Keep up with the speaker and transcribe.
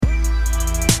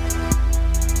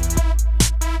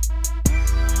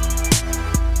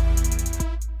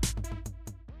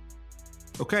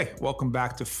Okay, welcome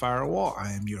back to Firewall.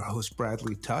 I am your host,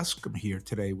 Bradley Tusk. I'm here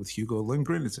today with Hugo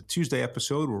Lindgren. It's a Tuesday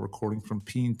episode. We're recording from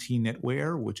P&T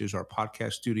Knitwear, which is our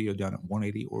podcast studio down at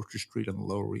 180 Orchard Street on the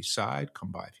Lower East Side.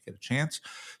 Come by if you get a chance.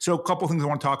 So a couple of things I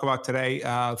want to talk about today.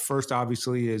 First,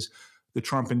 obviously, is the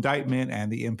Trump indictment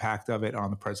and the impact of it on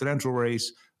the presidential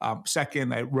race.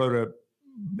 Second, I wrote an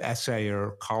essay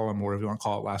or column, whatever you want to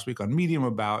call it, last week on Medium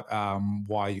about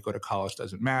why you go to college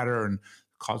doesn't matter, and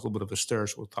caused a little bit of a stir,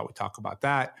 so we thought we'd talk about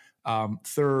that.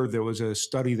 Third, there was a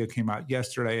study that came out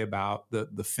yesterday about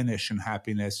the Finnish and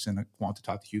happiness, and I want to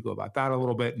talk to Hugo about that a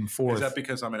little bit. And fourth, is that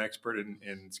because I'm an expert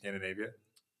in Scandinavia?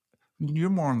 You're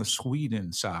more on the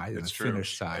Sweden side than the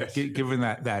Finnish side, given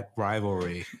that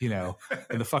rivalry,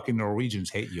 and the fucking Norwegians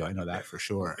hate you. I know that for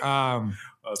sure. Well,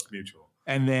 it's mutual.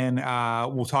 And then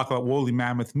we'll talk about woolly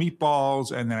mammoth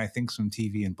meatballs, and then I think some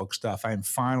TV and book stuff. I am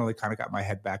finally kind of got my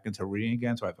head back into reading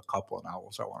again, so I have a couple of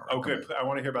novels I want to recommend. Oh, good. I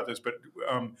want to hear about this, but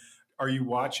are you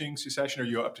watching Succession? Are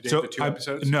you up to date with the two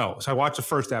episodes? No. So I watched the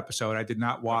first episode. I did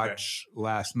not watch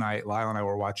last night. Lyle and I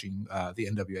were watching the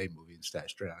NWA movie instead,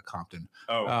 straight out of Compton.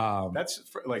 Oh, that's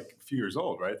like a few years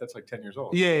old, right? That's like 10 years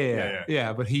old.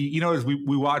 Yeah. But he, as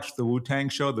we watched the Wu-Tang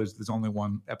show, there's only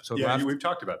one episode left. Yeah, we've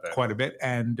talked about that. Quite a bit.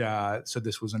 And so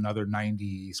this was another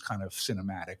 90s kind of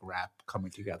cinematic rap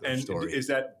coming together story. And is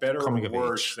that better or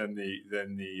worse than the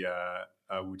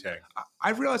Wu-Tang?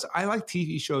 I realized I like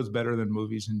TV shows better than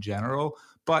movies in general,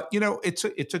 but it's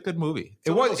a good movie.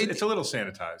 It's a little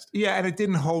sanitized. Yeah, and it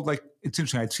didn't hold it's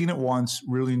interesting. I'd seen it once,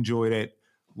 really enjoyed it.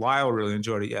 Lyle really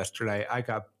enjoyed it yesterday. I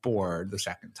got bored the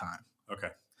second time. Okay.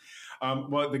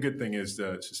 Well, the good thing is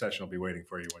the Succession will be waiting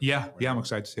for you. I'm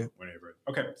excited to see it. Whenever.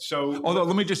 Okay, so although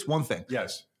let me just one thing.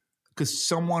 Yes. Because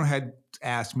someone had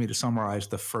asked me to summarize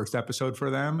the first episode for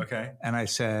them. Okay. And I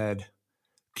said,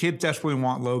 kids desperately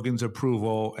want Logan's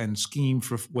approval and scheme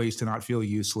for ways to not feel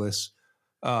useless.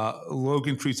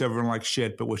 Logan treats everyone like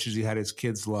shit, but wishes he had his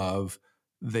kids' love.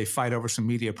 They fight over some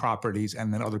media properties,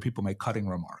 and then other people make cutting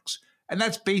remarks. And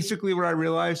that's basically what I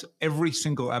realized. Every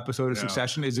single episode of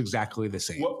Succession is exactly the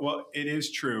same. Well, it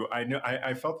is true. I know.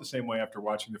 I felt the same way after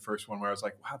watching the first one, where I was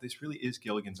like, wow, this really is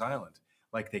Gilligan's Island.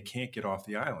 Like, they can't get off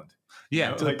the island.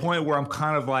 Yeah, to the point where I'm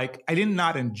kind of like, I did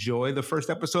not enjoy the first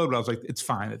episode, but I was like, it's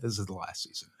fine that this is the last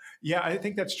season. Yeah, I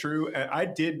think that's true.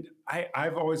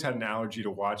 I've always had an allergy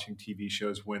to watching TV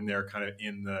shows when they're kind of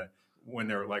when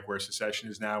they're like where Succession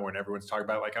is now, when everyone's talking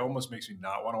about it. Like, it almost makes me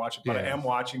not want to watch it. But I am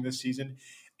watching this season,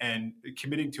 and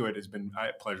committing to it has been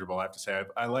pleasurable. I have to say,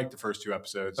 I like the first two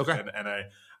episodes, and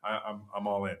I'm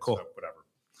all in. Cool. So whatever.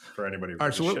 For anybody. All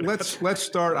right, so let's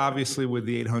start obviously with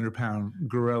the 800-pound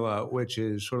gorilla, which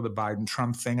is sort of the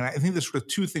Biden-Trump thing. And I think there's sort of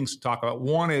two things to talk about.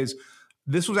 One is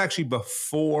this was actually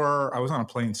before I was on a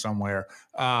plane somewhere.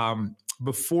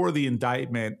 Before the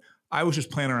indictment, I was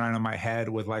just playing around in my head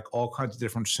with like all kinds of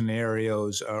different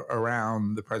scenarios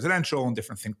around the presidential and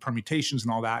different permutations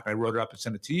and all that. And I wrote it up and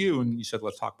sent it to you, and you said,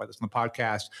 let's talk about this on the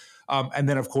podcast. And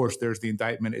then, of course, there's the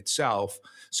indictment itself.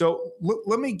 So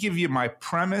let me give you my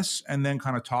premise and then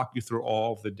kind of talk you through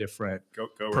all of the different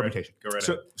permutations. Go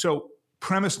right So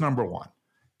premise number one,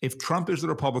 if Trump is the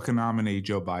Republican nominee,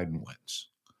 Joe Biden wins.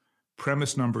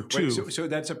 Premise number two. Wait, so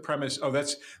that's a premise. Oh,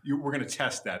 we're going to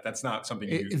test that. That's not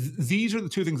something these are the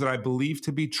two things that I believe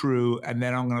to be true, and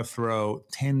then I'm going to throw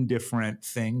 10 different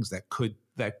things that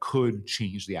could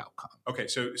change the outcome. Okay,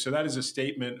 so that is a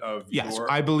statement of yes.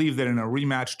 I believe that in a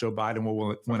rematch, Joe Biden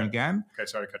will win again. Okay,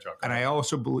 sorry to cut you off. And I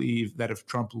also believe that if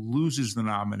Trump loses the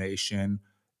nomination,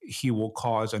 he will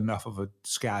cause enough of a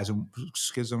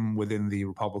schism within the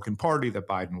Republican Party that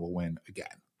Biden will win again.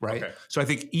 Right. Okay. So I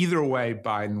think either way,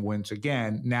 Biden wins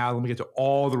again. Now let me get to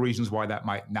all the reasons why that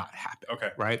might not happen. Okay.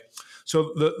 Right.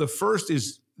 So the first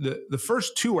is the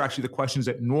first two are actually the questions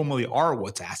that normally are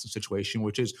what's asked in the situation,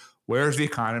 which is where's the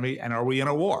economy and are we in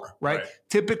a war? Right.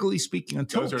 Typically speaking,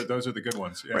 those are the good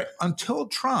ones. Yeah. Right. Until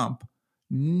Trump,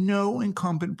 no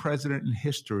incumbent president in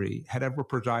history had ever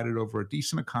presided over a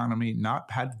decent economy, not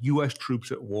had U.S.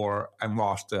 troops at war, and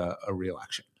lost a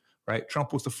re-election. Right.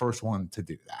 Trump was the first one to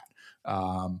do that.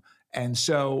 And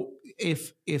so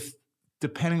if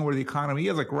depending on where the economy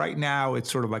is, like right now,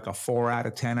 it's sort of like a 4 out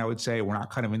of 10, I would say. We're not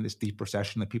kind of in this deep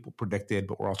recession that people predicted,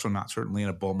 but we're also not certainly in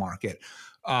a bull market.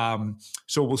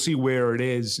 So we'll see where it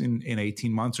is in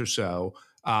 18 months or so.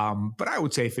 But I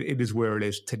would say if it is where it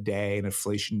is today and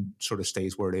inflation sort of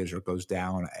stays where it is or goes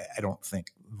down, I don't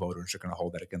think voters are going to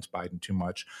hold that against Biden too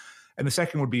much. And the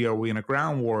second would be, are we in a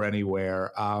ground war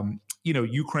anywhere?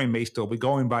 Ukraine may still be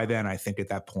going by then. I think at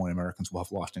that point, Americans will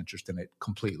have lost interest in it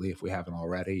completely if we haven't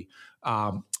already.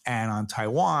 And on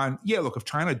Taiwan, look, if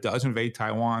China does invade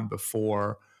Taiwan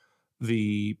before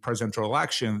the presidential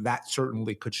election, that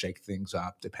certainly could shake things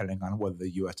up depending on whether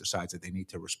the U.S. decides that they need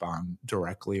to respond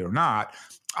directly or not.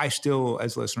 I still,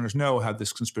 as listeners know, have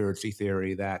this conspiracy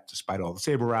theory that despite all the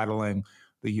saber rattling,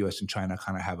 the U.S. and China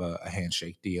kind of have a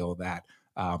handshake deal that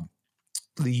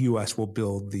the U.S. will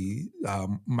build the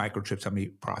microchip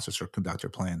semi-processor conductor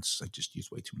plants. I just used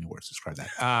way too many words to describe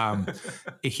that.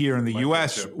 Here in the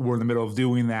U.S., we're in the middle of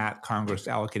doing that. Congress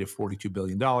allocated $42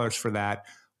 billion for that.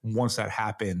 Once that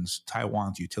happens,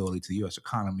 Taiwan's utility to the U.S.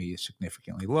 economy is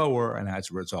significantly lower, and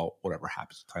as a result, whatever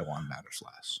happens to Taiwan matters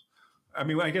less. I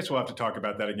mean, I guess we'll have to talk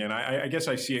about that again. I guess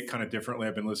I see it kind of differently.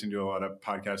 I've been listening to a lot of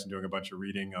podcasts and doing a bunch of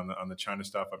reading on the China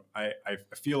stuff. I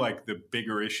feel like the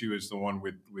bigger issue is the one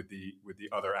with the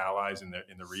other allies in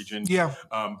the region. Yeah.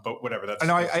 But whatever. That's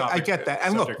I get that.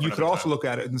 And look, you could also look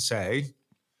at it and say,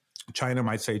 China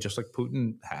might say, just like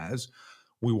Putin has,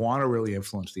 we want to really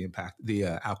influence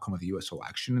the outcome of the U.S.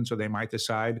 election, and so they might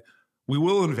decide we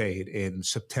will invade in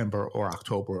September or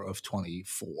October of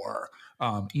 24,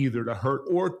 either to hurt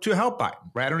or to help Biden.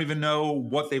 Right? I don't even know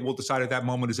what they will decide at that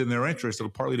moment is in their interest.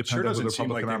 It'll partly depend on the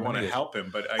Republican like they want to help him,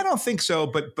 but I don't think so.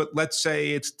 But let's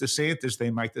say it's DeSantis, they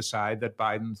might decide that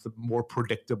Biden's the more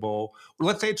predictable.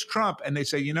 Let's say it's Trump, and they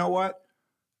say, you know what?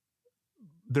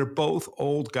 They're both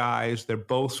old guys. They're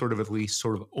both sort of at least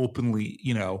sort of openly,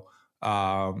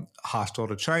 hostile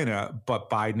to China, but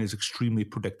Biden is extremely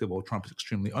predictable. Trump is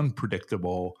extremely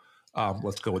unpredictable.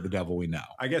 Let's go with the devil we know.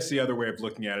 I guess the other way of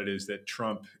looking at it is that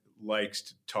Trump likes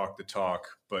to talk the talk,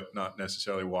 but not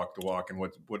necessarily walk the walk. And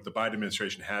what the Biden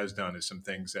administration has done is some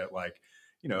things that, like,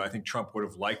 I think Trump would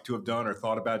have liked to have done or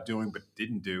thought about doing, but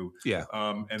didn't do. Yeah.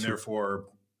 Therefore,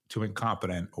 too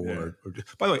incompetent or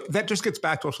by the way, that just gets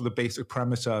back to also the basic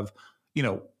premise of,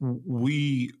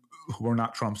 we who are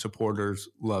not Trump supporters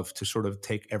love to sort of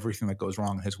take everything that goes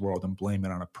wrong in his world and blame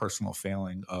it on a personal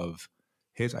failing of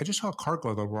his. I just saw a car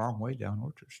go the wrong way down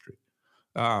Orchard Street.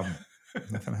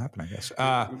 Nothing happened, I guess.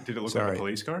 Did it look like a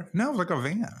police car? No, it was like a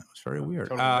van. It was very weird.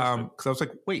 Because I was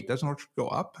like, wait, doesn't Orchard go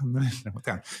up? And then it went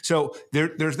down. So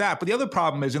there's that. But the other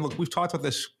problem is, and look, we've talked about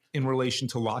this in relation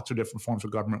to lots of different forms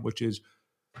of government, which is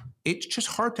it's just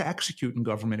hard to execute in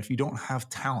government if you don't have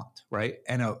talent, right?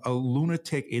 And a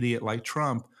lunatic idiot like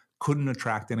Trump couldn't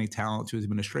attract any talent to his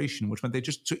administration, which meant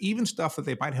so even stuff that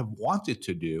they might have wanted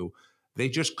to do, they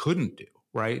just couldn't do,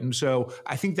 right? And so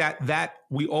I think that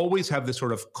we always have this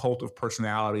sort of cult of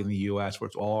personality in the U.S. where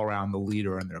it's all around the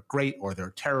leader and they're great or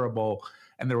they're terrible.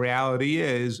 And the reality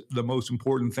is the most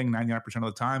important thing 99% of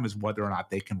the time is whether or not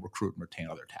they can recruit and retain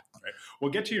other talent. Right.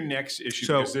 We'll get to your next issue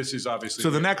because this is obviously... So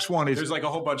the next one is... There's like a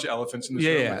whole bunch of elephants in this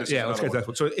room. Yeah, let's get to that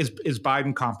one. So is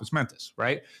Biden compos mentis,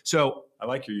 right? So... I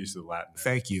like your use of the Latin.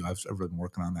 Thank you. I've really been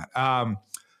working on that.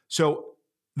 So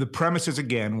the premise is,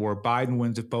 again, where Biden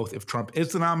wins if Trump is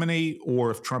the nominee or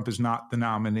if Trump is not the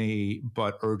nominee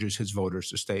but urges his voters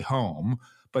to stay home.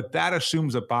 But that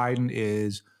assumes that Biden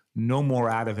is no more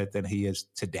out of it than he is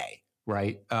today,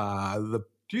 right? Do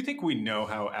you think we know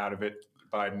how out of it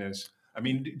Biden is? I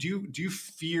mean, do you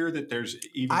fear that there's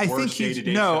even worse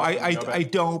day-to-day? No, I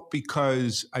don't,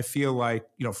 because I feel like,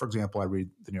 for example, I read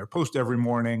the New York Post every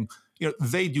morning.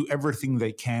 They do everything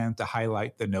they can to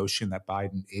highlight the notion that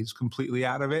Biden is completely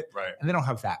out of it. Right. And they don't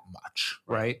have that much,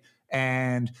 right?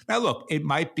 And now, look, it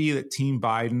might be that Team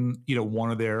Biden,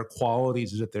 one of their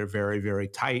qualities is that they're very, very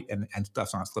tight and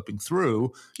stuff's not slipping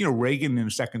through. Reagan in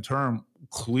his second term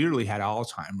clearly had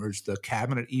Alzheimer's. The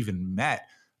cabinet even met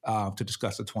to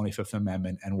discuss the 25th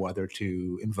Amendment and whether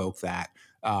to invoke that.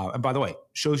 And by the way,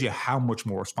 shows you how much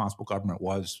more responsible government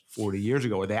was 40 years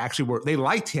ago, where they actually they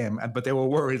liked him, but they were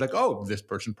worried like, oh, this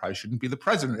person probably shouldn't be the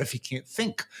president if he can't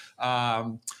think.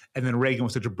 And then Reagan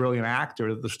was such a brilliant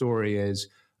actor that the story is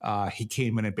he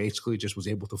came in and basically just was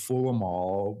able to fool them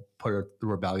all, put the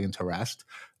rebellion to rest,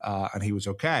 and he was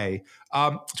okay.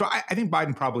 So I think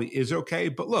Biden probably is okay.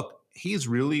 But look, he's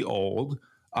really old.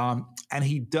 And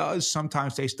he does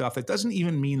sometimes say stuff that doesn't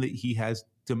even mean that he has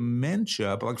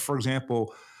dementia, but like, for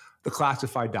example, the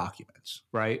classified documents,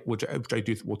 right? Which I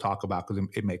do, we'll talk about because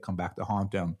it may come back to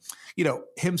haunt him.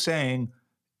 Him saying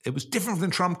it was different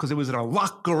than Trump because it was in a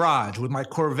locked garage with my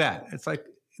Corvette. It's like,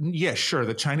 yeah, sure.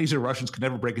 The Chinese or Russians could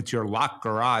never break into your locked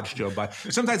garage, Joe. But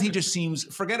sometimes he just seems,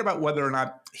 forget about whether or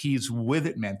not he's with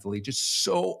it mentally, just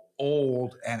so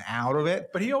old and out of it.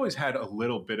 But he always had a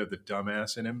little bit of the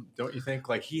dumbass in him, don't you think?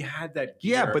 Like he had that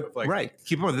gear. Yeah, but right.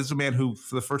 Keep in mind, this is a man who,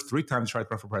 for the first 3 times he tried to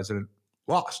run for president,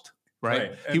 lost.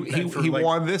 right? And He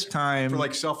won this time for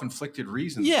like self-inflicted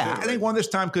reasons. Yeah, too, and he won this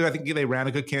time because I think they ran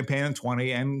a good campaign in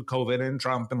 20, and COVID and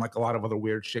Trump and like a lot of other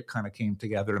weird shit kind of came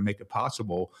together to make it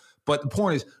possible. But the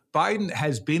point is, Biden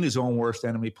has been his own worst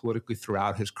enemy politically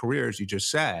throughout his career, as you just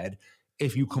said.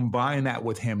 If you combine that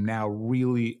with him now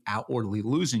really outwardly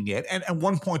losing it, and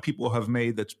one point people have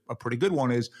made that's a pretty good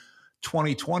one is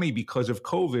 2020, because of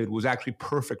COVID, was actually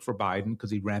perfect for Biden because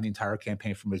he ran the entire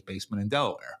campaign from his basement in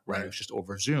Delaware, right? It was just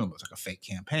over Zoom. It was like a fake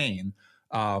campaign.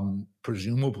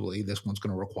 Presumably, this one's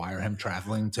going to require him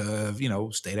traveling to,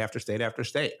 state after state after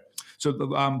state. So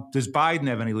does Biden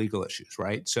have any legal issues,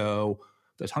 right? So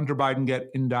does Hunter Biden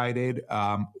get indicted?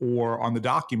 Or on the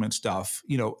document stuff,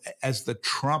 as the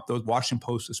Washington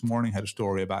Post this morning had a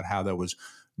story about how there was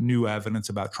new evidence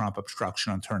about Trump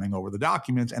obstruction on turning over the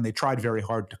documents, and they tried very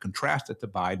hard to contrast it to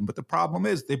Biden. But the problem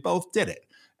is they both did it.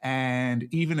 And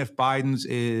even if Biden's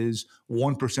is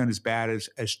 1% as bad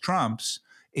as Trump's,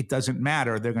 it doesn't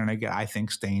matter. They're going to get, I think,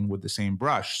 stained with the same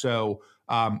brush. So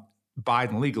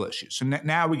Biden legal issues. So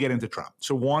now we get into Trump.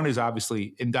 So one is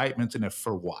obviously indictments, and if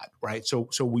for what, right? So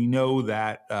we know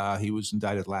that he was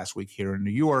indicted last week here in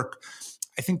New York.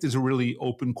 I think there's a really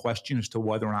open question as to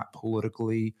whether or not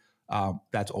politically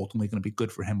that's ultimately going to be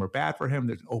good for him or bad for him.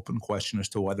 There's an open question as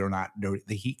to whether or not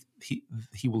he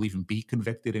will even be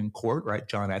convicted in court, right?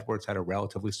 John Edwards had a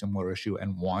relatively similar issue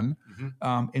and won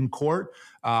in court.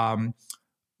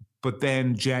 But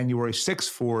then January 6th,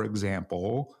 for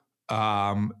example,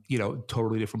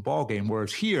 totally different ballgame.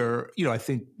 Whereas here, I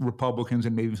think Republicans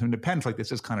and maybe some independents like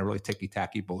this is kind of really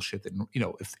ticky-tacky bullshit that,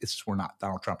 if this were not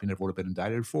Donald Trump, he never would have been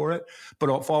indicted for it. But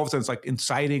for all of a sudden, it's like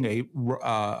inciting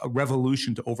a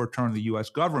revolution to overturn the U.S.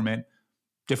 government,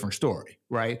 different story,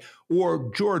 right? Or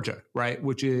Georgia, right?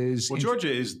 Which is... Well, Georgia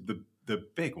is the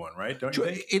big one, right? Don't you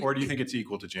think? Or do you think it's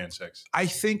equal to Jan 6? I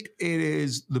think it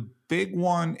is the big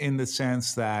one in the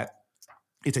sense that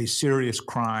it's a serious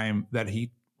crime that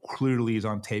he clearly is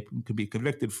on tape and could be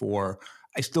convicted for.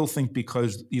 I still think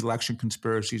because the election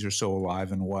conspiracies are so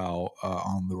alive and well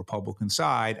on the Republican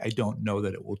side, I don't know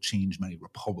that it will change many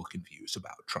Republican views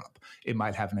about Trump. It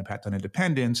might have an impact on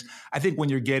independents. I think when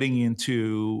you're getting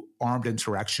into armed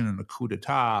insurrection and a coup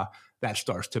d'etat, that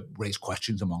starts to raise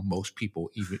questions among most people,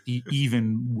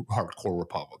 even hardcore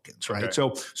Republicans, right?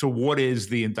 Okay. So what is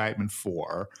the indictment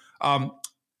for?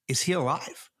 Is he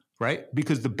alive? Right?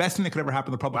 Because the best thing that could ever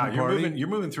happen to the Republican Party... You're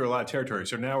moving through a lot of territory.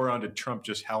 So now we're on to Trump,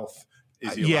 just health.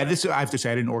 Is he alive? I have to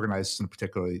say, I didn't organize this in a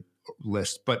particular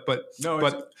list. But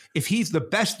if he's the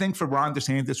best thing for Ron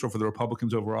DeSantis or for the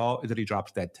Republicans overall is that he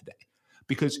drops dead today.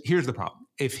 Because here's the problem.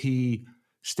 If he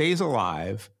stays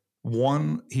alive,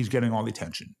 one, he's getting all the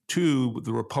attention. Two,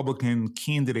 the Republican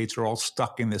candidates are all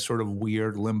stuck in this sort of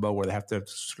weird limbo where they have to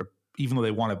sort of, even though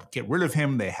they want to get rid of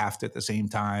him, they have to at the same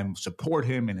time support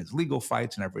him in his legal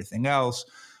fights and everything else.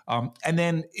 And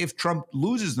then if Trump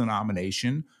loses the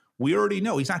nomination, we already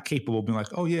know he's not capable of being like,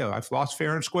 oh, yeah, I've lost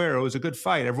fair and square. It was a good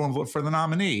fight. Everyone vote for the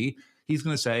nominee. He's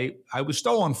going to say, I was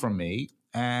stolen from me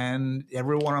and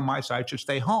everyone on my side should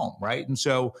stay home, right? And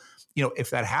so, if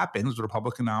that happens, the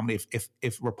Republican nominee,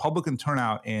 if Republican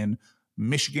turnout in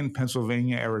Michigan,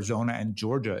 Pennsylvania, Arizona, and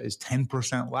Georgia is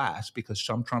 10% less because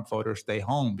some Trump voters stay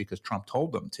home because Trump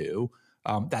told them to.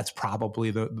 That's probably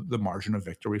the margin of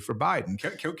victory for Biden.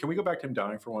 Can we go back to him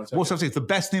dying for 1 second? Well, so it's the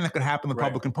best thing that could happen to the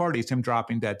Republican Party is him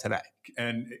dropping dead today.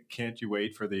 And can't you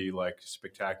wait for the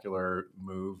spectacular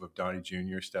move of Donnie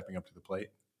Jr. stepping up to the plate?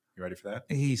 You ready for that?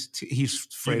 He's he's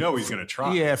going to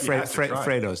try. Yeah,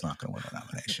 Fredo's not going to win the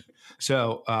nomination.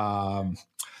 So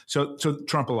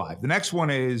Trump alive. The next one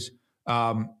is.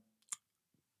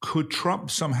 Could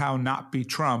Trump somehow not be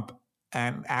Trump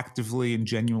and actively and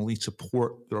genuinely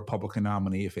support the Republican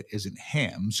nominee if it isn't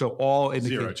him? So all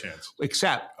zero chance,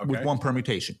 except with one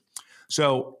permutation.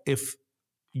 So if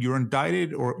you're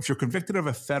indicted or if you're convicted of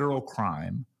a federal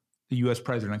crime, the U.S.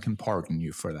 president can pardon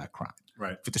you for that crime.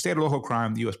 Right. If it's a state or local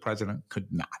crime, the U.S. president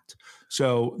could not.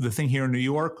 So the thing here in New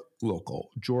York,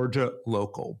 local. Georgia,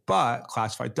 local. But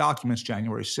classified documents,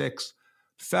 January 6th,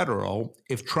 federal.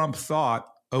 If Trump thought,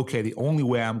 okay, the only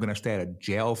way I'm going to stay out of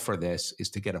jail for this is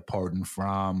to get a pardon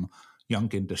from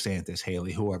Youngkin, DeSantis,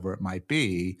 Haley, whoever it might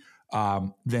be,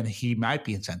 then he might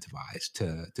be incentivized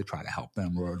to try to help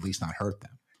them or at least not hurt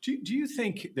them. Do you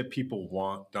think that people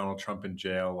want Donald Trump in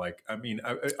jail?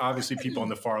 Obviously people on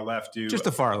the far left do. Just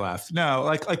the far left. No,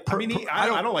 I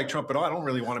don't like Trump at all. I don't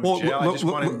really want him in jail. I just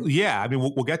want him. Yeah,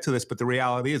 we'll get to this, but the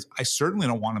reality is I certainly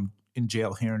don't want him in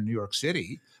jail here in New York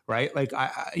City. Right.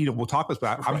 We'll talk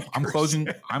about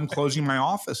I'm closing my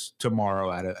office tomorrow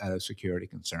out of security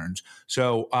concerns.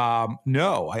 So,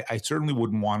 no, I certainly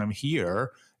wouldn't want him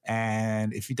here.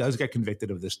 And if he does get convicted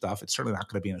of this stuff, it's certainly not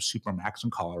going to be in a supermax in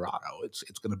Colorado. It's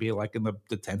going to be like in the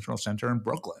detention center in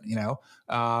Brooklyn,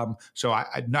 So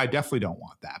I definitely don't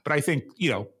want that. But I think,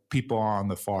 people on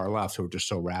the far left who are just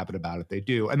so rabid about it, they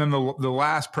do. And then the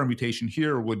last permutation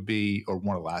here would be, or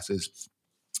one of the last is,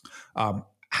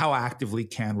 how actively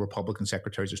can Republican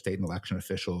secretaries of state and election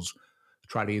officials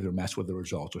try to either mess with the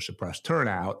results or suppress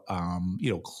turnout?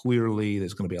 Clearly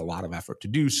there's going to be a lot of effort to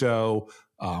do so.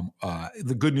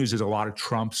 The good news is a lot of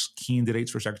Trump's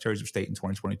candidates for secretaries of state in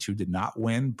 2022 did not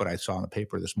win, but I saw in the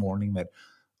paper this morning that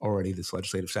already this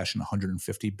legislative session,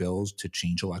 150 bills to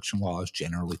change election laws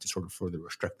generally to sort of further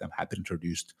restrict them have been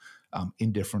introduced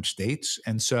in different states.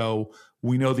 And so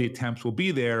we know the attempts will be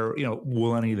there.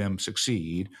 Will any of them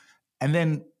succeed? And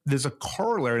then there's a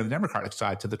corollary on the Democratic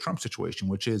side to the Trump situation,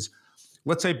 which is,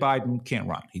 let's say Biden can't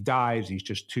run. He dies. He's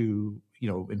just too,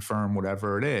 infirm,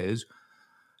 whatever it is.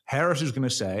 Harris is going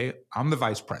to say, I'm the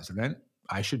vice president.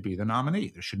 I should be the nominee.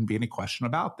 There shouldn't be any question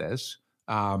about this.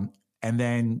 And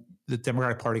then the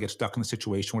Democratic Party gets stuck in the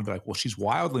situation where they're like, well, she's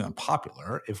wildly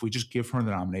unpopular. If we just give her the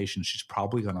nomination, she's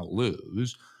probably going to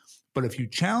lose. But if you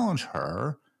challenge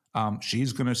her,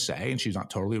 she's going to say, and she's not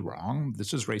totally wrong,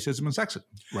 this is racism and sexism,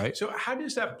 right? So how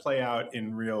does that play out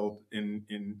in real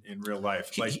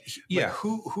life?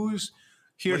 Who's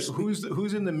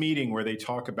in the meeting where they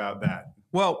talk about that?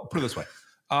 Well, put it this way.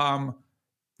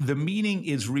 The meeting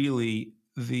is really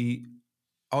the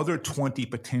other 20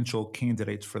 potential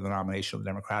candidates for the nomination on the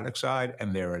Democratic side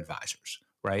and their advisors,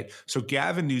 right? So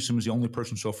Gavin Newsom is the only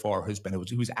person so far who's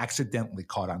accidentally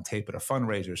caught on tape at a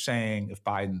fundraiser saying, if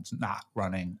Biden's not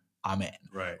running, I'm in.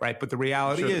 Right. But the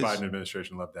reality is, the Biden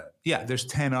administration loved that. Yeah, there's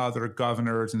 10 other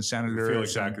governors and senators. They feel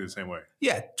exactly the same way.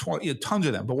 Yeah, tons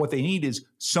of them. But what they need is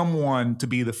someone to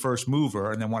be the first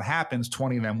mover. And then what happens,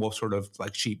 20 of them will sort of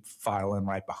like sheep file in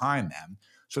right behind them.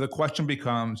 So the question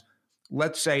becomes,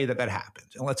 let's say that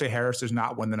happens. And let's say Harris does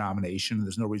not win the nomination.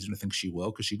 There's no reason to think she will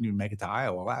because she didn't even make it to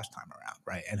Iowa last time around,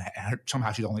 right? And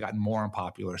somehow she's only gotten more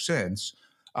unpopular since.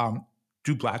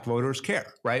 Do black voters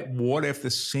care, right? What if the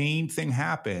same thing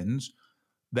happens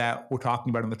that we're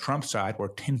talking about on the Trump side, where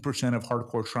 10% of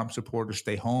hardcore Trump supporters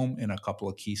stay home in a couple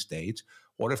of key states?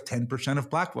 What if 10% of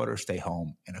black voters stay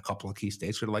home in a couple of key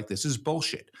states? They're like, this is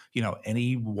bullshit.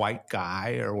 Any white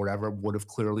guy or whatever would have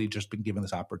clearly just been given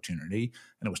this opportunity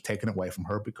and it was taken away from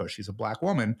her because she's a black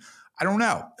woman. I don't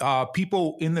know.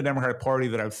 People in the Democratic Party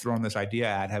that I've thrown this idea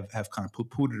at have kind of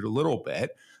poo-pooed it a little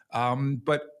bit.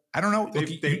 But I don't know.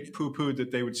 They poo-pooed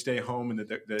that they would stay home and that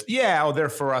they're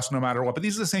for us no matter what. But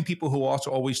these are the same people who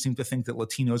also always seem to think that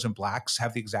Latinos and blacks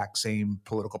have the exact same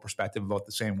political perspective, vote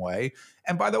the same way.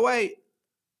 And by the way,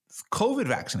 COVID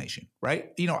vaccination,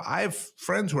 right? I have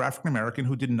friends who are African-American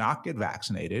who did not get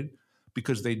vaccinated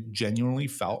because they genuinely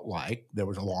felt like there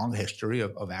was a long history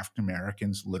of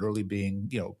African-Americans literally being,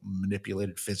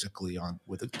 manipulated physically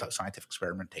with scientific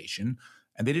experimentation.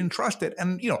 And they didn't trust it.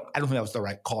 And, I don't think that was the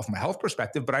right call from a health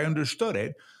perspective, but I understood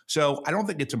it. So I don't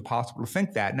think it's impossible to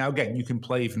think that. Now, again, you can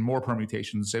play even more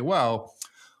permutations and say, well,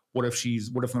 what if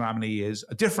the nominee is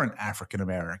a different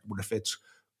African-American? What if it's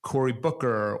Cory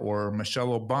Booker or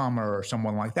Michelle Obama or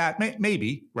someone like that?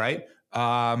 Maybe, right?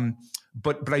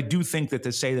 But I do think that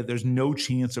to say that there's no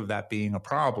chance of that being a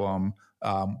problem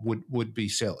would be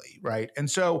silly, right? And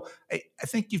so I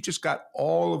think you've just got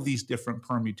all of these different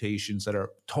permutations that are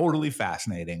totally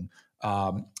fascinating.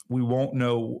 We won't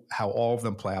know how all of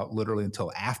them play out literally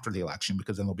until after the election,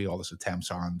 because then there'll be all this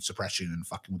attempts on suppression and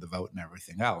fucking with the vote and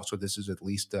everything else. So this is at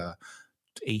least a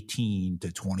 18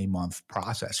 to 20 month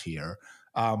process here.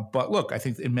 But look, I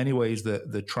think in many ways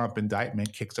the Trump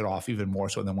indictment kicks it off even more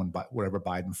so than whatever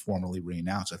Biden formally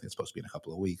reannounced. I think it's supposed to be in a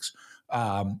couple of weeks.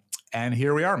 And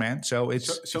here we are, man. So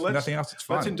it's nothing else. It's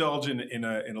fun. Let's indulge in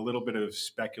a little bit of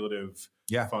speculative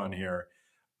fun here.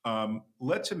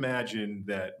 Let's imagine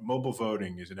that mobile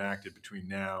voting is enacted between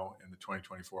now and the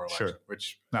 2024 election,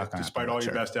 which, despite all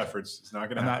your best efforts, it's not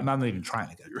going to happen. I'm not even trying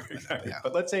to get it. Exactly.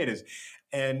 But let's say it is.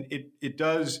 And it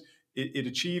does. It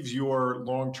achieves your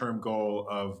long-term goal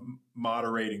of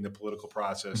moderating the political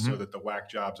process so that the whack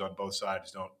jobs on both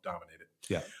sides don't dominate it.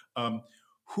 Yeah.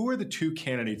 Who are the two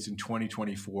candidates in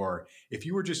 2024? If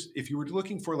you were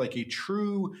looking for like a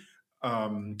true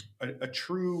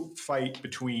fight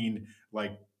between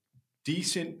like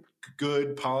decent,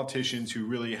 good politicians who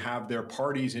really have their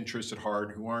party's interests at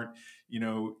heart, who aren't,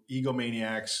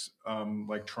 egomaniacs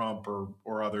like Trump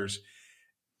or others.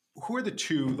 Who are the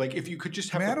two? Like, if you could just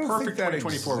have the perfect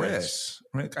 2024 race.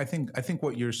 I think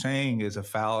what you're saying is a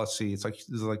fallacy. It's like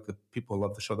the people who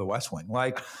love the show The West Wing.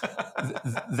 Like,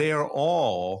 they are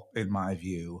all, in my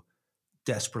view,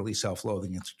 desperately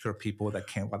self-loathing, insecure people that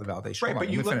can't let the validation. Right, but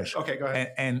you finish. Okay, go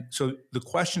ahead. And so the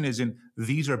question isn't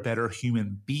these are better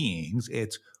human beings.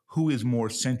 It's who is more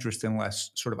centrist and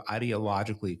less sort of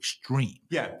ideologically extreme.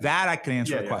 Yeah, that I can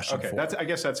answer the question okay, for. I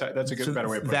guess that's a good better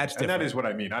way of putting it. And that is what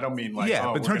I mean. I don't mean like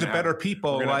but in terms of better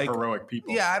people, like heroic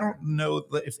people. Yeah, I don't know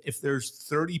if there's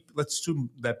 30. Let's assume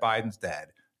that Biden's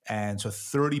dead, and so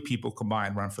 30 people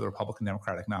combined run for the Republican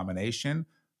Democratic nomination.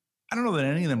 I don't know that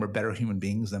any of them are better human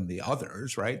beings than the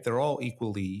others, right? They're all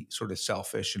equally sort of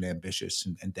selfish and ambitious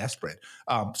and desperate.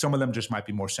 Some of them just might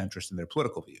be more centrist in their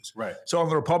political views. Right. So on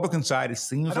the Republican side, it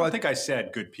seems like— I don't think I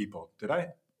said good people. Did I?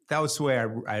 That was the way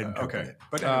I interpreted it.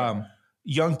 But anyway.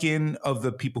 Youngkin, of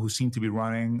the people who seem to be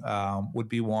running, would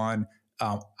be one.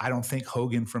 I don't think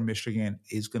Hogan from Michigan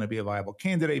is going to be a viable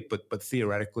candidate, but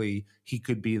theoretically he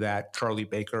could be that. Charlie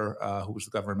Baker, who was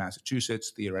the governor of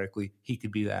Massachusetts, theoretically he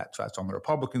could be that. So that's on the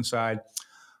Republican side.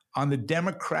 On the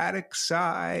Democratic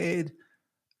side,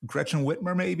 Gretchen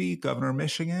Whitmer, maybe governor of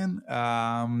Michigan.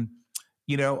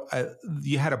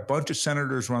 You had a bunch of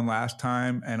senators run last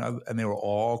time, and they were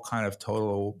all kind of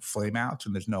total flameouts,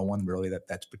 and there's no one really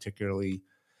that's particularly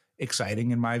exciting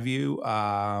in my view.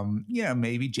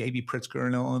 Maybe J.B. Pritzker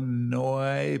in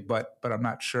Illinois, but I'm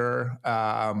not sure.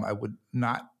 I would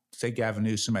not say Gavin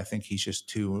Newsom. I think he's just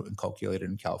too inculcated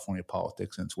in California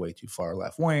politics and it's way too far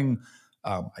left wing.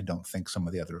 I don't think some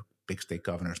of the other big state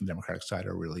governors on the Democratic side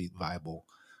are really viable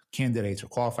candidates or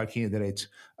qualified candidates.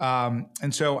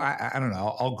 And so I don't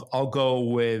know. I'll go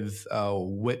with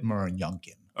Whitmer and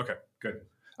Youngkin. Okay, good.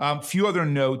 Few other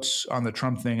notes on the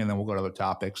Trump thing, and then we'll go to other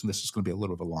topics. And this is going to be a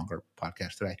little bit of a longer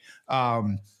podcast today.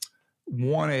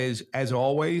 One is, as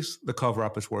always, the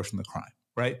cover-up is worse than the crime,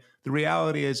 right? The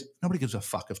reality is nobody gives a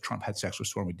fuck if Trump had sex with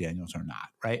Stormy Daniels or not,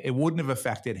 right? It wouldn't have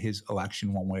affected his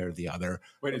election one way or the other.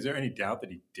 Wait, is there any doubt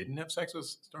that he didn't have sex with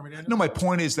Stormy Daniels? No, my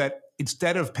point is that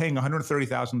instead of paying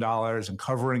 $130,000 and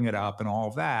covering it up and all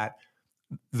of that,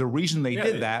 the reason they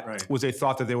did that was they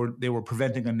thought that they were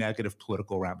preventing a negative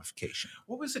political ramification.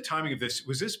 What was the timing of this?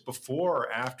 Was this before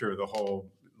or after the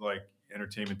whole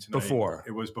Entertainment Tonight? Before.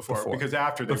 It was before. Because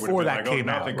after they before that came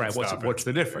out, right? What's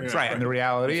the difference, right? And the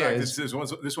reality is this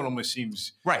one almost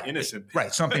seems innocent,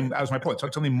 right? Something that was my point.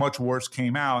 Something much worse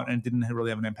came out and didn't really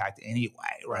have an impact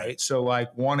anyway, right? So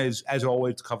one is, as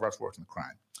always, to cover up worse than the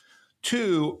crime.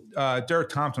 Two, Derek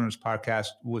Thompson on his podcast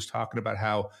was talking about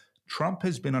how Trump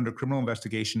has been under criminal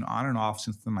investigation on and off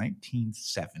since the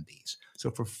 1970s.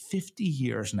 So for 50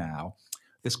 years now,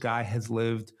 this guy has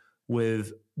lived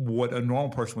with what a normal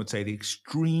person would say the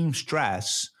extreme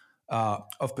stress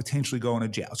of potentially going to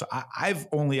jail. So I've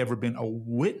only ever been a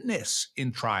witness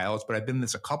in trials, but I've been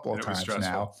this a couple of times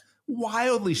now.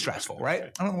 Wildly stressful,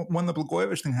 right? I don't know, when the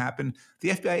Blagojevich thing happened, the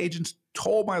FBI agents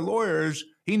told my lawyers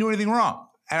he knew anything wrong.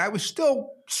 And I was still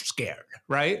scared,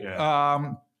 right?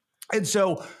 Yeah. And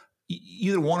so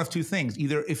either one of two things.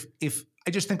 Either if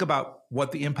I just think about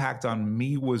what the impact on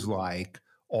me was like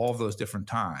all of those different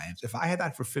times, if I had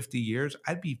that for 50 years,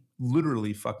 I'd be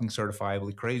literally fucking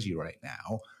certifiably crazy right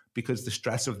now because the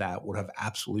stress of that would have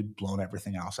absolutely blown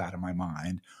everything else out of my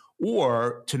mind.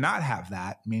 Or to not have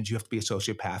that means you have to be a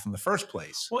sociopath in the first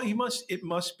place. Well, it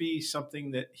must be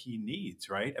something that he needs,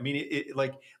 right? I mean,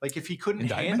 like if he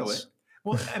couldn't handle it.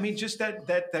 Well, I mean, just that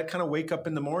kind of wake up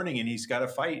in the morning and he's got to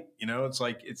fight. It's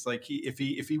like if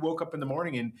he woke up in the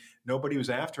morning and nobody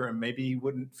was after him, maybe he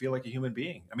wouldn't feel like a human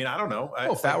being. I mean, I don't know.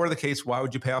 If that were the case, why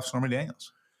would you pay off Stormy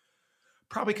Daniels?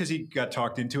 Probably because he got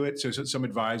talked into it. So some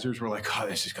advisors were like, "Oh,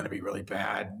 this is going to be really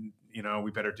bad. We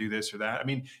better do this or that." I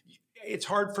mean, it's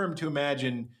hard for him to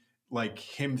imagine like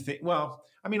him think. Well,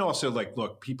 I mean, also like,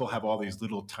 look, people have all these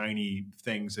little tiny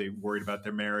things they worried about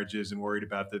their marriages and worried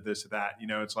about this or that.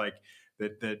 It's like.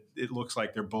 That it looks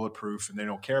like they're bulletproof and they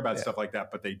don't care about stuff like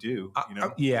that, but they do.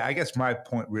 I guess my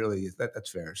point really is that's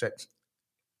fair. So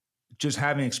just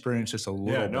having experienced this a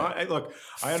little bit.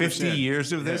 I 50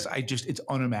 years of this, it's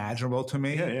unimaginable to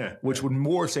me. Which would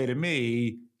more say to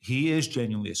me, he is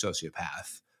genuinely a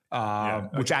sociopath,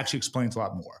 which actually explains a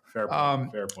lot more. Fair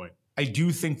point. I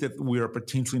do think that we are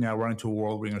potentially now running to a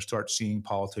world where we're going to start seeing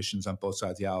politicians on both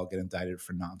sides of the aisle get indicted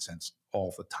for nonsense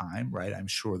all the time, right? I'm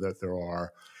sure that there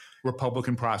are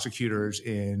Republican prosecutors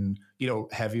in,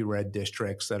 heavy red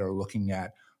districts that are looking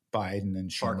at Biden and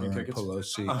Schumer and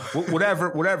Pelosi,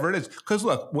 whatever it is. Because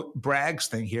look, what Bragg's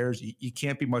thing here is you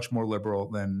can't be much more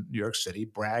liberal than New York City.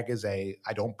 Bragg is I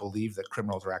don't believe that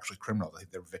criminals are actually criminals. I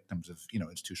think they're victims of,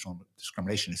 institutional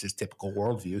discrimination. It's his typical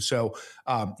worldview. So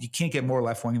you can't get more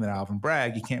left-wing than Alvin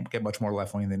Bragg. You can't get much more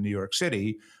left-wing than New York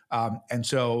City. And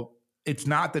so it's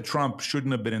not that Trump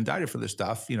shouldn't have been indicted for this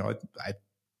stuff.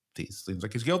 It seems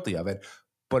like he's guilty of it.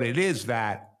 But it is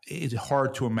that it's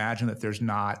hard to imagine that there's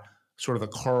not sort of the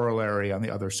corollary on the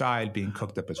other side being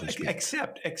cooked up as we speak.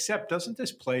 Except doesn't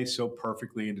this play so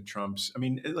perfectly into Trump's? I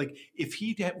mean, like if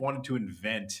he had wanted to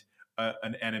invent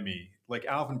an enemy, like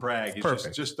Alvin Bragg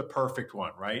is just the perfect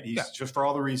one, right? He's just for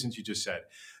all the reasons you just said.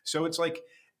 So it's like,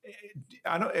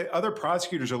 I know other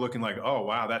prosecutors are looking like, oh,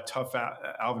 wow, that tough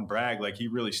Alvin Bragg, like he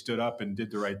really stood up and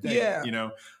did the right thing, you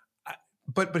know?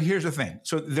 But here's the thing.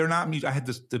 So they're not, I had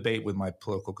this debate with my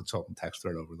political consultant text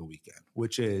thread over the weekend,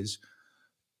 which is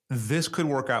this could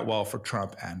work out well for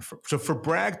Trump and for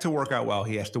Bragg to work out well,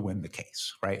 he has to win the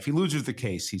case, right? If he loses the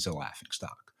case, he's a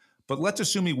laughingstock. But let's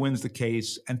assume he wins the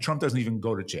case and Trump doesn't even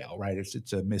go to jail, right?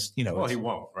 It's a miss, you know. Well, he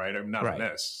won't, right? I'm not on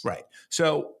this. Right.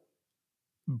 So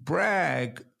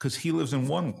Bragg, because he lives in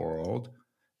one world,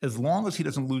 as long as he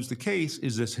doesn't lose the case,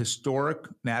 is this historic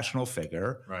national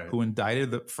figure who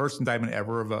indicted the first indictment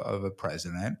ever of a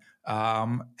president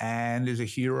and is a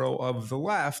hero of the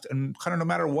left. And kind of no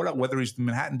matter what, whether he's the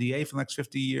Manhattan DA for the next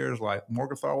 50 years like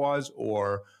Morgenthau was,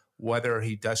 or whether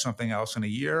he does something else in a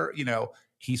year, you know,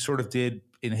 he sort of did,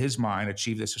 in his mind,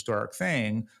 achieve this historic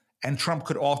thing. And Trump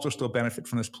could also still benefit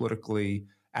from this politically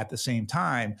at the same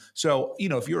time. So, you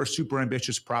know, if you're a super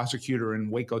ambitious prosecutor in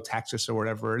Waco, Texas, or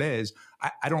whatever it is,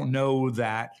 I don't know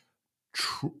that,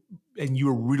 and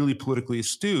you're really politically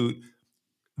astute,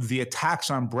 the attacks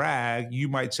on Bragg, you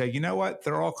might say, you know what,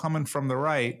 they're all coming from the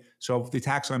right. So if the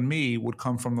attacks on me would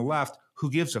come from the left, who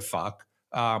gives a fuck?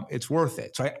 It's worth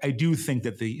it. So I do think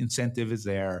that the incentive is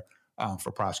there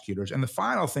for prosecutors. And the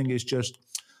final thing is just,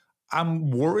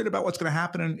 I'm worried about what's going to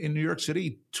happen in New York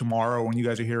City tomorrow when you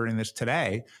guys are hearing this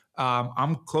today.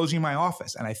 I'm closing my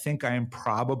office, and I think I am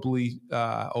probably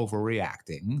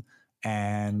overreacting.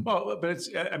 And well, but it's,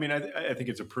 I mean, I think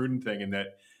it's a prudent thing in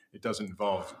that it doesn't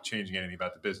involve changing anything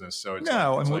about the business. So it's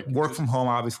work from home,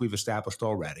 obviously, we've established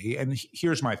already. And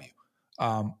here's my view.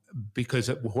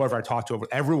 Because whoever I talked to,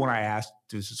 everyone I asked,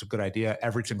 is this a good idea?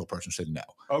 Every single person said no.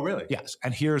 Oh, really? Yes.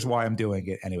 And here's why I'm doing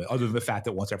it anyway, other than the fact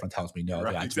that once everyone tells me no,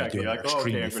 the odds of doing it are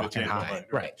extremely fucking high.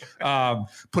 Right.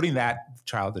 Putting that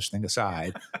childish thing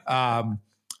aside,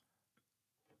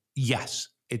 yes,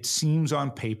 it seems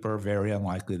on paper very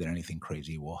unlikely that anything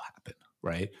crazy will happen,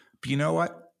 right? But you know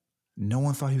what? No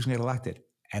one thought he was going to get elected,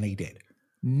 and he did.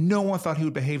 No one thought he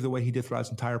would behave the way he did throughout his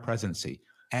entire presidency,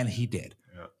 and he did.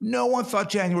 Yeah. No one thought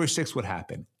January 6th would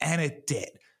happen, and it did.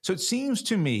 So it seems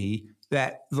to me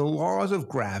that the laws of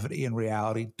gravity and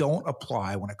reality don't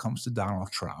apply when it comes to Donald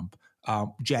Trump.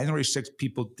 January 6th,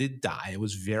 people did die. It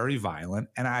was very violent.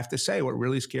 And I have to say, what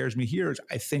really scares me here is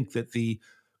I think that the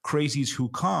crazies who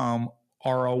come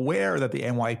are aware that the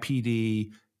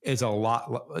NYPD is a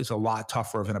lot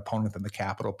tougher of an opponent than the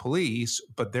Capitol Police,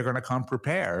 but they're going to come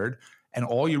prepared. And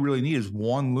all you really need is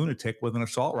one lunatic with an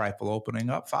assault rifle opening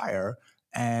up fire,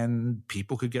 and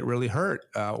people could get really hurt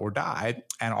or die.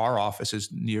 And our office is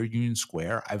near Union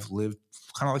Square. I've lived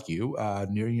kind of like you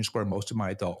near Union Square most of my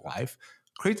adult life.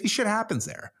 Crazy shit happens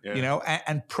there, you know,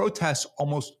 and protests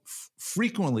almost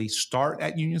frequently start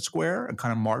at Union Square and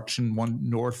kind of march in one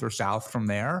north or south from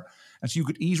there. And so you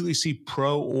could easily see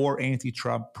pro or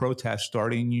anti-Trump protests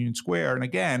starting in Union Square. And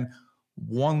again,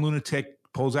 one lunatic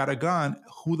pulls out a gun,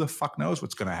 who the fuck knows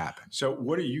what's going to happen? So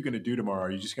what are you going to do tomorrow?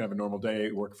 Are you just going to have a normal day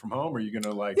working from home? Or are you going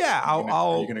to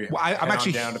I'm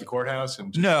actually down to the courthouse?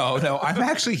 And No, I'm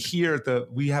actually here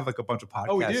we have like a bunch of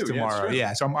podcasts tomorrow.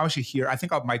 Yeah. So I'm actually here. I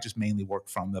think I might just mainly work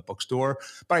from the bookstore.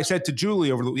 But I said to Julie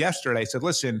yesterday, I said,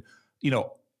 listen, you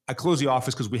know, I close the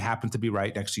office because we happen to be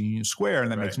right next to Union Square.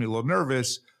 And that makes me a little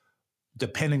nervous.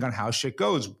 Depending on how shit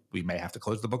goes, we may have to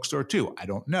close the bookstore too. I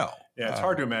don't know. Yeah, it's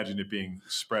hard to imagine it being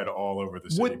spread all over the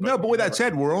city. But with that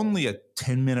said, we're only a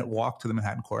 10-minute walk to the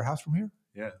Manhattan Courthouse from here.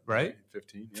 Yeah. Right?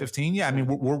 15. Yeah. 15, yeah. I mean,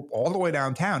 we're all the way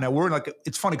downtown. Now,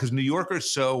 it's funny because New Yorkers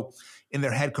so in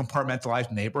their head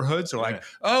compartmentalized neighborhoods are like,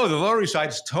 oh, the Lower East Side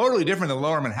is totally different than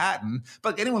Lower Manhattan.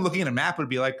 But anyone looking at a map would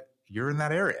be like, you're in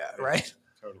that area, right?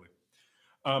 Totally.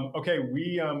 Okay,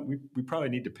 we probably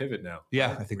need to pivot now.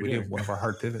 Yeah, I think we do. One of our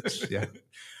hard pivots. Yeah.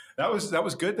 That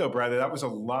was good though, Bradley. That was a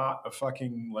lot of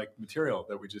fucking material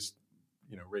that we just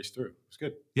raced through. It was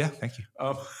good. Yeah, thank you.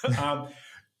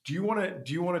 Do you want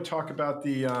to talk about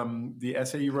the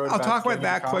essay you wrote? I'll talk about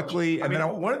that quickly.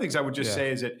 One of the things I would just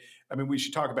say is that we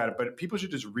should talk about it, but people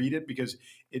should just read it because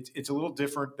it's a little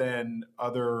different than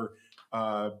other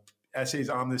essays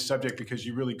on this subject because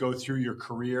you really go through your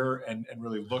career and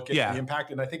really look at the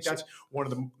impact. And I think that's one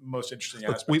of the most interesting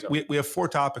aspects. We have 4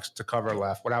 topics to cover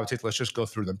left. What I would say, let's just go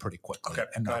through them pretty quickly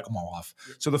and knock them all off.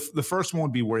 So the first one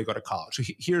would be where you go to college. So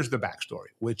here's the backstory,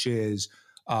 which is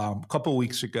A couple of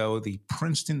weeks ago, the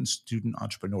Princeton Student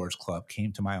Entrepreneurs Club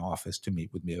came to my office to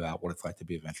meet with me about what it's like to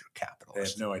be a venture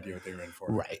capitalist. They have no idea what they were in for.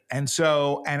 Right. And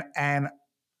so, and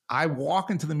I walk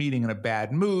into the meeting in a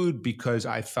bad mood because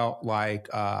I felt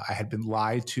like I had been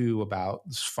lied to about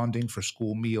this funding for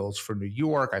school meals for New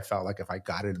York. I felt like if I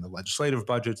got it in the legislative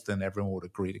budgets, then everyone would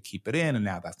agree to keep it in. And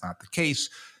now that's not the case.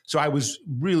 So I was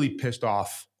really pissed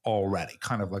off already,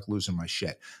 kind of like losing my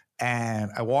shit.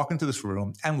 And I walk into this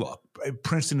room and look,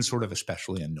 Princeton is sort of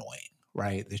especially annoying,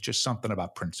 right? There's just something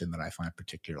about Princeton that I find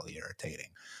particularly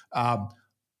irritating.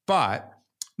 But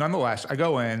nonetheless, I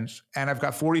go in and I've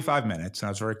got 45 minutes, and I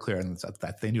was very clear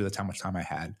that they knew that's how much time I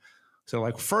had. So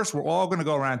like, first, we're all going to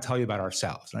go around and tell you about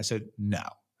ourselves. And I said, no.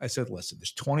 I said, listen,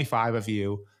 there's 25 of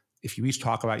you. If you each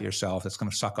talk about yourself, that's going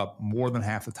to suck up more than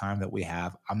half the time that we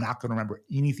have. I'm not going to remember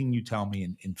anything you tell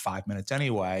me in 5 minutes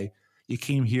anyway. You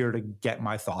came here to get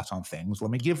my thoughts on things.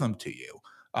 Let me give them to you.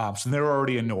 So they're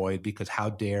already annoyed because how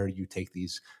dare you take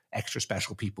these extra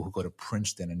special people who go to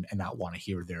Princeton and not want to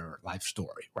hear their life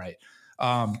story, right?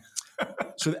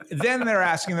 So then they're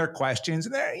asking their questions,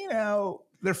 and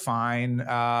they're fine.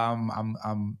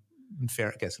 I'm in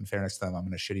fairness to them, I'm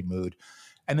in a shitty mood.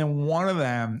 And then one of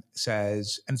them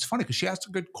says, and it's funny because she asked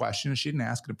a good question. She didn't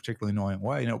ask it in a particularly annoying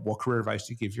way. What career advice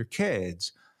do you give your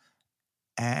kids?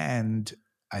 And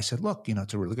I said, look,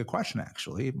 it's a really good question,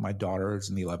 actually. My daughter is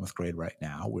in the 11th grade right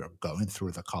now. We're going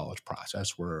through the college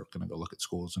process. We're going to go look at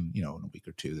schools in a week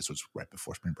or two. This was right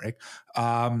before spring break.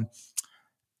 And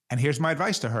here's my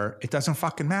advice to her. It doesn't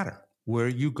fucking matter. Where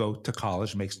you go to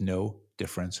college makes no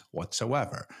difference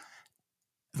whatsoever.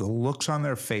 The looks on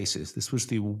their faces, this was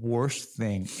the worst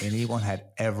thing anyone had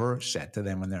ever said to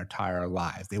them in their entire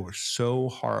lives. They were so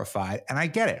horrified. And I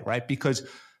get it, right? Because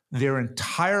their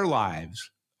entire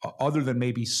lives, other than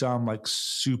maybe some like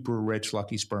super rich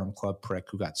Lucky Sperm Club prick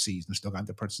who got seized and still got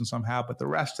into Princeton somehow, but the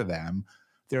rest of them,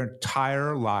 their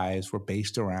entire lives were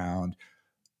based around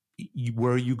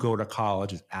where you go to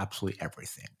college is absolutely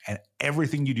everything. And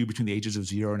everything you do between the ages of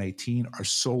 0 and 18 are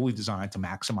solely designed to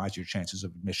maximize your chances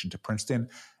of admission to Princeton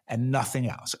and nothing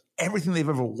else. Everything they've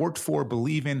ever worked for,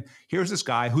 believe in. Here's this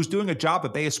guy who's doing a job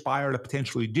that they aspire to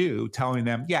potentially do, telling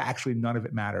them, yeah, actually none of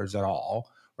it matters at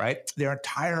all, right? Their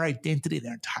entire identity,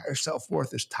 their entire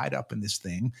self-worth is tied up in this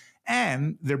thing.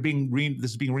 And this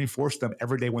is being reinforced to them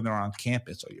every day when they're on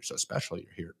campus. Oh, you're so special.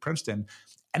 You're here at Princeton.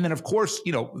 And then, of course,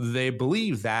 they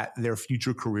believe that their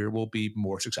future career will be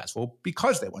more successful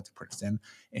because they went to Princeton.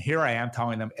 And here I am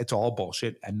telling them it's all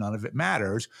bullshit and none of it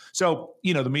matters. So,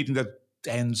 the meeting that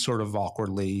ends sort of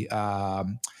awkwardly.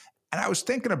 And I was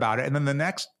thinking about it. And then the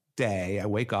next day I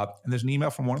wake up and there's an email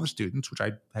from one of the students, which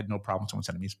I had no problem someone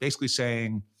sending me. It's basically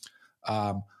saying,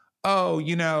 you're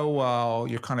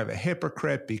kind of a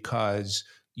hypocrite because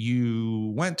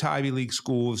you went to Ivy League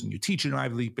schools and you teach in an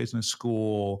Ivy League business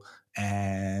school.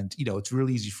 And, it's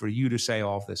really easy for you to say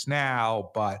all of this now,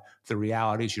 but the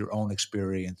reality is your own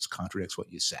experience contradicts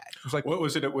what you said. It was like, what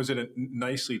was it? Was it a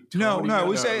nicely? No,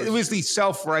 it was the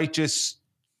self-righteous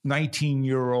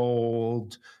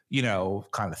 19-year-old,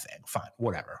 kind of thing. Fine,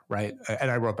 whatever. Right.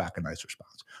 And I wrote back a nice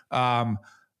response.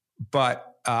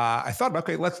 But I thought,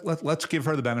 okay, let's give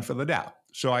her the benefit of the doubt.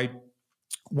 So I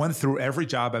went through every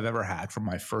job I've ever had from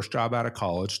my first job out of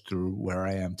college through where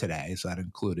I am today. So that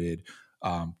included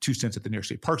 2 stints at the New York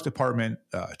State Parks Department,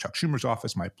 Chuck Schumer's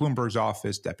office, Mike Bloomberg's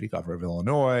office, Deputy Governor of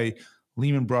Illinois,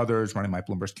 Lehman Brothers, running Mike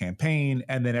Bloomberg's campaign,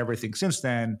 and then everything since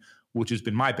then, which has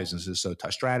been my businesses. So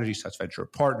Touch Strategies, Touch Venture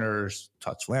Partners,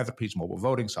 Touch Philanthropies, Mobile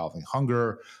Voting, Solving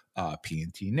Hunger,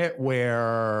 P&T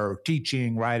Knitwear,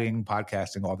 teaching, writing,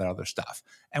 podcasting, all that other stuff.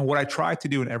 And what I tried to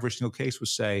do in every single case was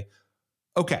say,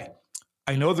 okay,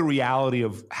 I know the reality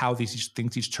of how these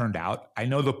things each turned out. I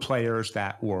know the players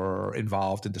that were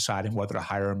involved in deciding whether to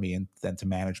hire me and then to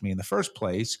manage me in the first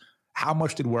place. How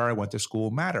much did where I went to school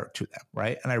matter to them,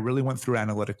 right? And I really went through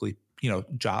analytically,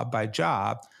 job by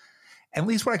job. At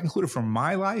least what I concluded from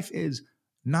my life is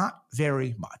not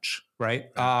very much, right?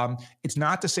 It's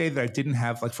not to say that I didn't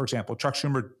have, like, for example, Chuck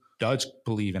Schumer does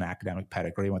believe in academic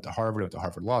pedigree. He went to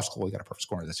Harvard Law School. He got a perfect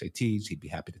score on his SATs. He'd be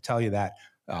happy to tell you that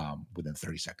within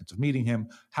 30 seconds of meeting him.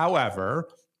 However,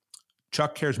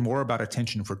 Chuck cares more about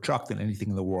attention for Chuck than anything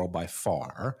in the world by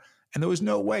far. And there was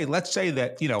no way, let's say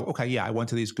that, okay, yeah, I went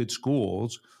to these good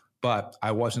schools, but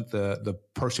I wasn't the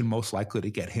person most likely to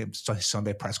get his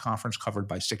Sunday press conference covered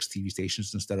by 6 TV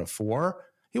stations instead of 4.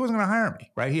 He wasn't going to hire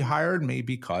me, right? He hired me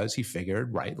because he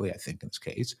figured, rightly, I think in this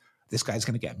case, this guy's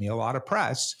going to get me a lot of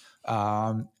press.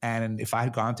 And if I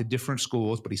had gone to different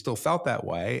schools, but he still felt that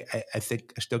way, I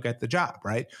think I still get the job,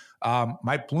 right?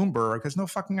 Mike Bloomberg has no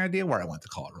fucking idea where I went to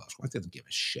Colorado Law School. He doesn't give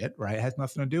a shit, right? It has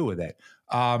nothing to do with it.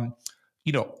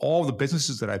 all the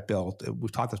businesses that I built,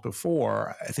 we've talked this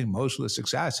before, I think most of the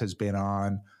success has been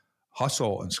on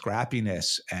hustle and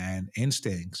scrappiness and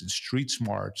instincts and street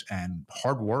smarts and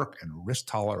hard work and risk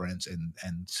tolerance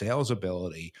and sales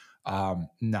ability.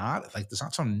 Not like there's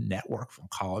not some network from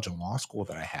college and law school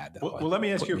that I had. That well, let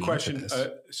me ask you a question.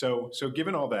 So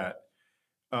given all that,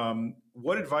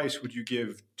 what advice would you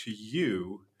give to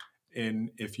you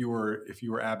if you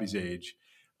were Abby's age?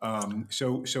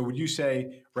 So would you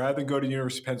say, rather than go to the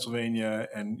University of Pennsylvania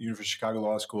and University of Chicago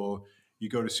Law School, you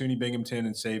go to SUNY Binghamton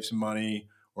and save some money,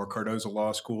 or Cardozo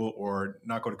Law School, or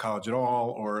not go to college at all?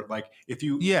 Or like, if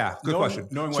you, good question.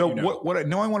 Knowing so what you know.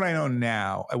 Knowing what I know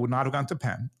now, I would not have gone to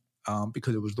Penn.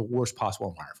 Because it was the worst possible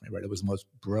environment for me, right? It was the most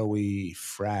bro-y,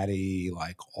 fratty,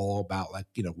 like all about like,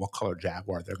 what color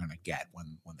Jaguar they're going to get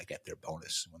when they get their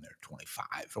bonus when they're 25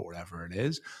 or whatever it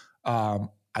is.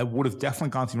 I would have definitely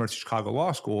gone to the University of Chicago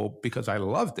Law School because I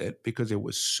loved it, because it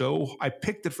was I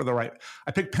picked Penn for the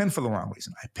wrong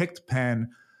reason. I picked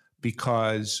Penn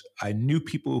because I knew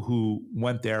people who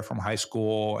went there from high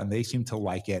school and they seemed to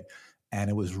like it. And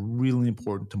it was really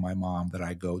important to my mom that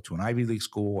I go to an Ivy League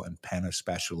school, and Penn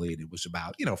especially. And it was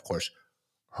about, of course,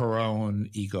 her own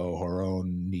ego, her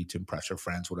own need to impress her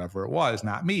friends, whatever it was,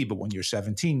 not me. But when you're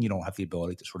 17, you don't have the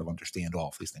ability to sort of understand all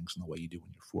of these things in the way you do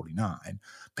when you're 49.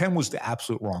 Penn was the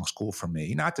absolute wrong school for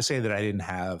me. Not to say that I didn't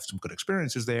have some good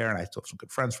experiences there, and I still have some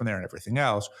good friends from there and everything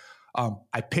else.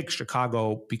 I picked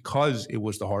Chicago because it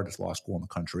was the hardest law school in the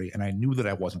country, and I knew that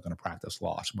I wasn't going to practice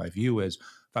law. So my view is,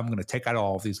 if I'm going to take out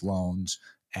all of these loans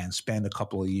and spend a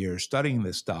couple of years studying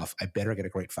this stuff, I better get a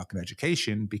great fucking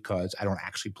education, because I don't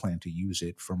actually plan to use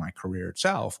it for my career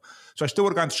itself. So I still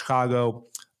would have gone to Chicago,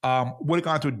 would have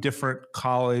gone to a different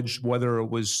college, whether it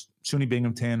was SUNY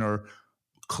Binghamton or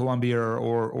Columbia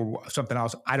or something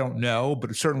else. I don't know,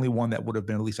 but it's certainly one that would have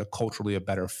been at least culturally a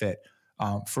better fit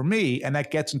for me. And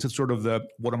that gets into sort of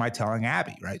what am I telling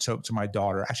Abby, right? So to my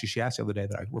daughter, actually, she asked the other day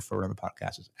that I refer to on the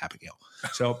podcast as Abigail.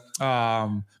 So,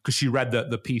 because she read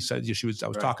the piece, I was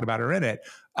right. talking about her in it.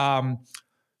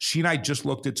 She and I just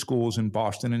looked at schools in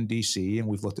Boston and DC, and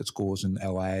we've looked at schools in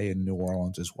LA and New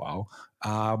Orleans as well.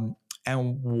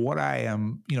 And what I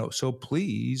am, so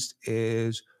pleased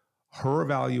is her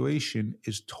evaluation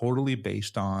is totally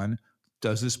based on,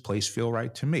 does this place feel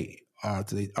right to me? Are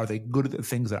they good at the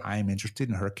things that I'm interested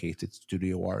in? In her case, it's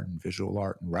studio art and visual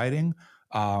art and writing.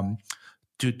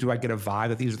 Do I get a vibe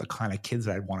that these are the kind of kids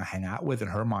that I'd want to hang out with? In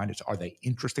her mind, are they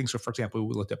interesting? So, for example,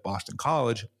 we looked at Boston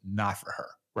College, not for her,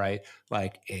 right?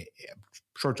 Like, I'm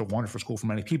sure it's a wonderful school for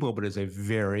many people, but it's a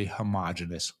very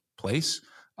homogenous place,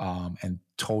 and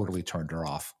totally turned her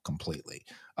off completely.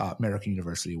 American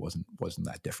University wasn't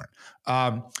that different.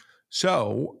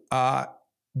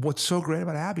 What's so great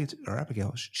about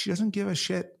Abigail, she doesn't give a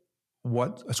shit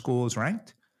what a school is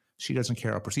ranked. She doesn't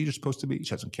care how procedure is supposed to be. She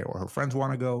doesn't care where her friends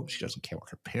want to go. She doesn't care what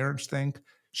her parents think.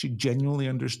 She genuinely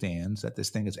understands that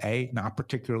this thing is A, not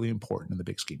particularly important in the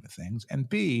big scheme of things, and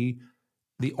B,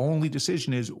 the only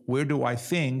decision is, where do I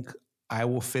think I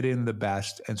will fit in the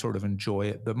best and sort of enjoy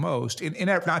it the most in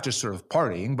not just sort of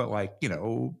partying, but like,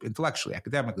 intellectually,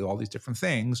 academically, all these different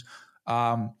things.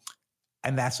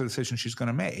 And that's the decision she's going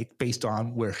to make based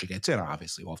on where she gets in.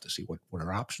 Obviously, we'll have to see what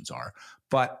her options are.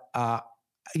 But,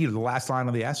 the last line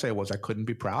of the essay was, I couldn't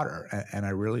be prouder. And I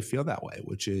really feel that way,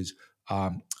 which is,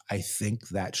 I think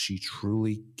that she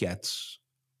truly gets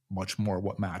much more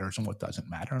what matters and what doesn't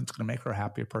matter. And it's going to make her a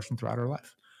happier person throughout her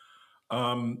life.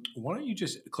 Why don't you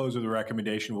just close with a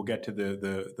recommendation? We'll get to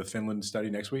the Finland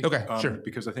study next week. Okay, sure.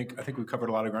 Because I think we covered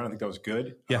a lot of ground. I think that was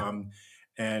good. Yeah.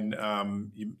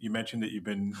 You mentioned that you've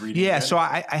been reading. Yeah. So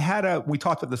we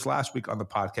talked about this last week on the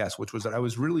podcast, which was that I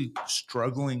was really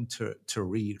struggling to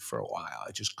read for a while.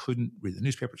 I just couldn't read the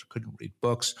newspapers. I couldn't read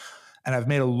books. And I've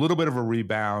made a little bit of a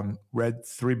rebound, read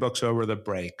 3 books over the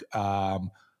break.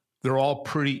 They're all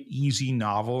pretty easy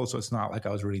novels. So it's not like I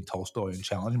was reading Tolstoy and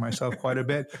challenging myself quite a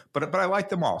bit, but I like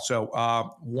them all. So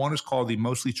one is called The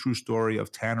Mostly True Story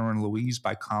of Tanner and Louise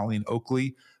by Colleen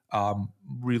Oakley.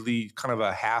 Really kind of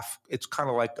it's kind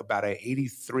of like about an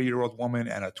 83-year-old woman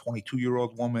and a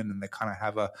 22-year-old woman, and they kind of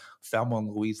have a Thelma and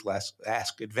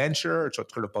Louise-esque adventure. So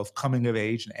it's sort of both coming of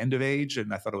age and end of age,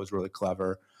 and I thought it was really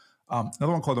clever.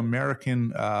 Another one called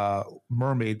American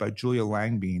Mermaid by Julia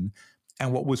Langbein.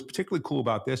 And what was particularly cool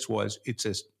about this was it's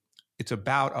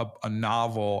about a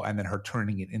novel and then her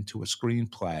turning it into a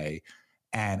screenplay.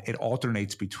 And it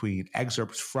alternates between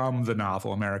excerpts from the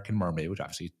novel American Mermaid, which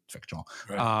obviously is fictional,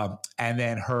 right. And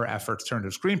then her efforts turned to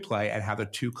a screenplay and how the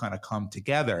two kind of come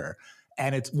together.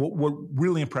 And it's what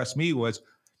really impressed me was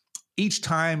each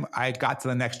time I got to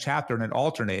the next chapter and it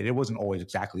alternated, it wasn't always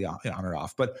exactly on or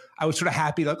off, but I was sort of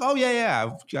happy, like, oh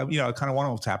yeah, I kind of want to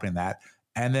know what's happening in that.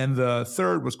 And then the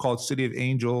third was called City of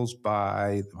Angels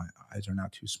by, my eyes are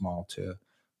not too small to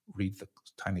read the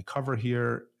tiny cover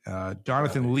here,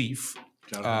 Jonathan Leaf.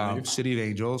 City of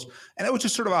Angels. And it was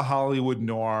just sort of a Hollywood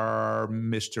noir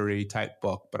mystery type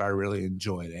book, but I really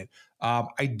enjoyed it.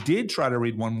 I did try to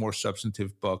read one more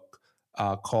substantive book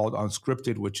called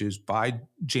Unscripted, which is by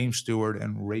James Stewart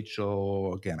and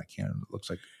Rachel, again, I can't, it looks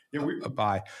like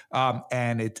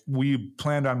and we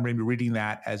planned on maybe reading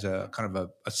that as a kind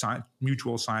of a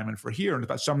mutual assignment for here, and it's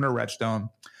about Sumner Redstone.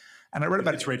 And I read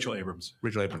about it's Rachel Abrams.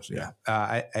 Yeah.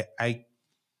 I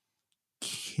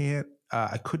can't.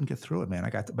 I couldn't get through it, man. I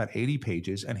got about 80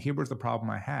 pages, and here was the problem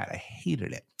I had. I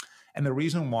hated it. And the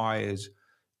reason why is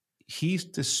he's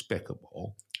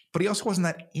despicable, but he also wasn't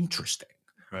that interesting,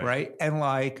 right? And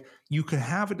like, you could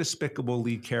have a despicable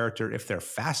lead character if they're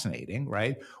fascinating,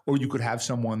 right? Or you could have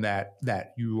someone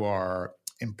that you are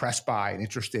impressed by and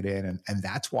interested in, and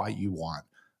that's why you want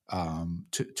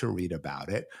to read about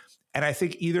it. And I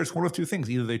think either it's one of two things.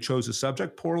 Either they chose the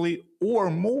subject poorly, or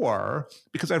more,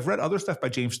 because I've read other stuff by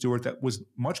James Stewart that was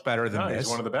much better than this. He's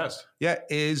one of the best. Yeah,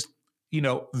 is,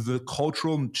 the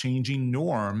cultural changing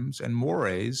norms and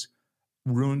mores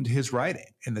ruined his writing,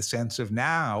 in the sense of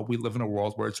now we live in a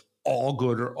world where it's all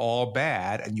good or all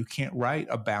bad, and you can't write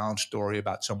a balanced story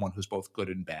about someone who's both good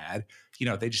and bad.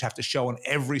 They just have to show in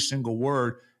every single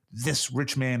word, this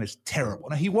rich man is terrible.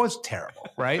 Now, he was terrible,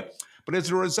 right? But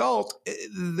as a result,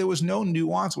 there was no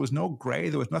nuance, there was no gray,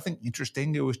 there was nothing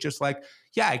interesting. It was just like,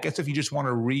 yeah, I guess if you just want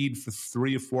to read for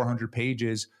 300 or 400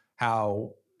 pages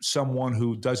how someone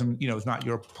who doesn't, is not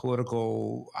your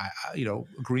political,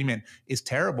 agreement is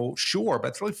terrible, sure, but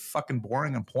it's really fucking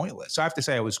boring and pointless. So I have to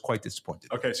say I was quite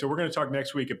disappointed. Okay, so we're going to talk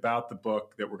next week about the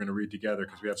book that we're going to read together,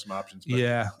 because we have some options.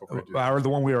 Yeah, or the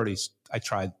one I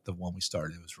tried the one we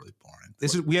started. It was really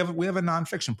boring. We have a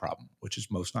nonfiction problem, which is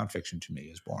most nonfiction to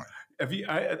me is boring.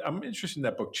 I'm interested in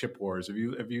that book, Chip Wars. Have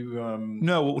you?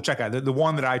 No, we'll check out the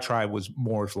one that I tried was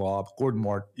Moore's Law. Gordon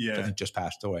Moore, I think, just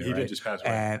passed away. He did just pass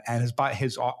away, and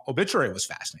his obituary was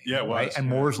fascinating. Yeah, it was. Right? And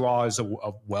Moore's Law is a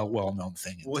well known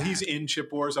thing. Well, he's in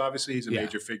Chip Wars. Obviously, he's a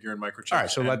major figure in Microchip. All right,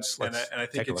 so let's and I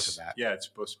think take a look at that. Yeah, it's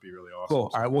supposed to be really awesome.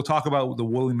 Cool. All right, we'll talk about the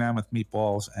woolly mammoth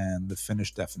meatballs and the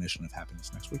finished definition of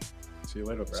happiness next week. See you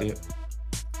later, Brad. See you.